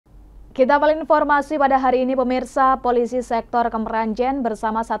Kita awali informasi pada hari ini pemirsa, Polisi Sektor KEMRANJEN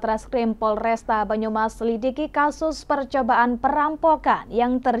bersama SATRESKRIM Polresta Banyumas selidiki kasus percobaan perampokan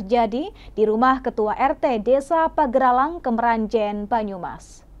yang terjadi di rumah Ketua RT Desa PAGERALANG, KEMRANJEN,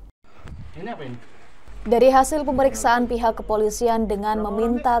 Banyumas. Ini apa ini? Dari hasil pemeriksaan pihak kepolisian dengan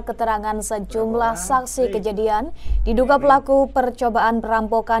meminta keterangan sejumlah saksi kejadian, diduga pelaku percobaan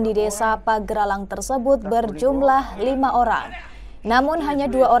perampokan di Desa PAGERALANG tersebut berjumlah 5 orang. Namun hanya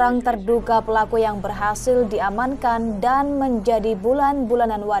 2 orang terduga pelaku yang berhasil diamankan dan menjadi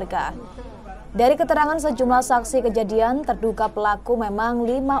bulan-bulanan warga. Dari keterangan sejumlah saksi kejadian, terduga pelaku memang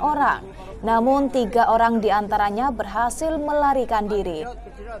 5 orang, namun 3 orang diantaranya berhasil melarikan diri.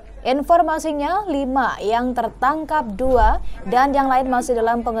 Informasinya 5 yang tertangkap 2 dan yang lain masih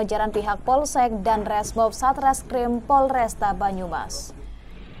dalam pengejaran pihak Polsek dan Resmob SATRESKRIM Polresta Banyumas.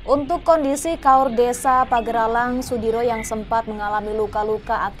 Untuk kondisi Kaur Desa PAGERALANG Sudiro yang sempat mengalami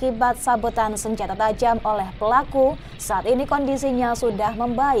luka-luka akibat sabetan senjata tajam oleh pelaku, saat ini kondisinya sudah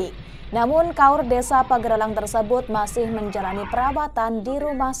membaik. Namun Kaur Desa PAGERALANG tersebut masih menjalani perawatan di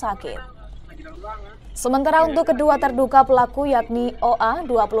rumah sakit. Sementara untuk kedua terduga pelaku yakni OA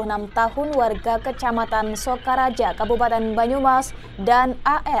 26 tahun warga Kecamatan Sokaraja, Kabupaten Banyumas dan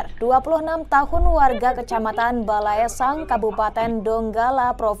AR 26 tahun warga Kecamatan Balaesang, Kabupaten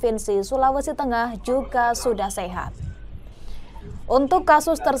Donggala, Provinsi Sulawesi Tengah juga sudah sehat. Untuk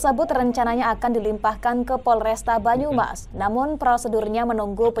kasus tersebut rencananya akan dilimpahkan ke Polresta Banyumas, namun prosedurnya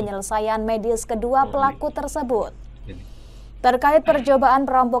menunggu penyelesaian medis kedua pelaku tersebut. Terkait percobaan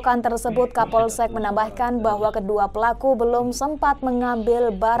perampokan tersebut, Kapolsek menambahkan bahwa kedua pelaku belum sempat mengambil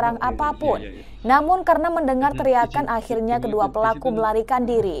barang apapun. Namun karena mendengar teriakan, akhirnya kedua pelaku melarikan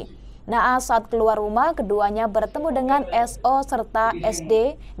diri. Naas saat keluar rumah, keduanya bertemu dengan SO serta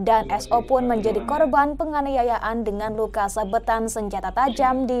SD, dan SO pun menjadi korban penganiayaan dengan luka sabetan senjata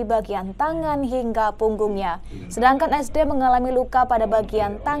tajam di bagian tangan hingga punggungnya. Sedangkan SD mengalami luka pada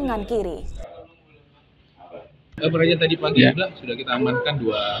bagian tangan kiri. Perannya tadi pagi juga sudah kita amankan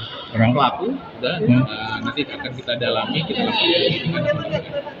 2 orang pelaku, dan nanti akan kita dalami, kita lakukan.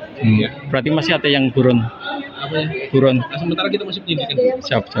 Ya. Berarti masih ada yang buron? Apa ya? Buron. Nah, sementara kita masih penyidikan.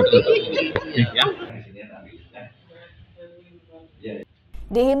 Siap. Ya.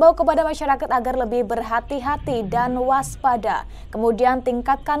 Dihimbau kepada masyarakat agar lebih berhati-hati dan waspada. Kemudian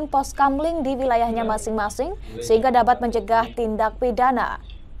tingkatkan pos kamling di wilayahnya masing-masing sehingga dapat mencegah tindak pidana.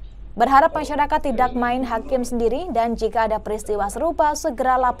 Berharap masyarakat tidak main hakim sendiri dan jika ada peristiwa serupa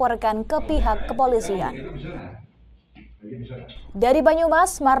segera laporkan ke pihak kepolisian. Dari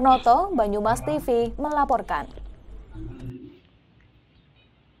Banyumas, Marnoto, Banyumas TV melaporkan.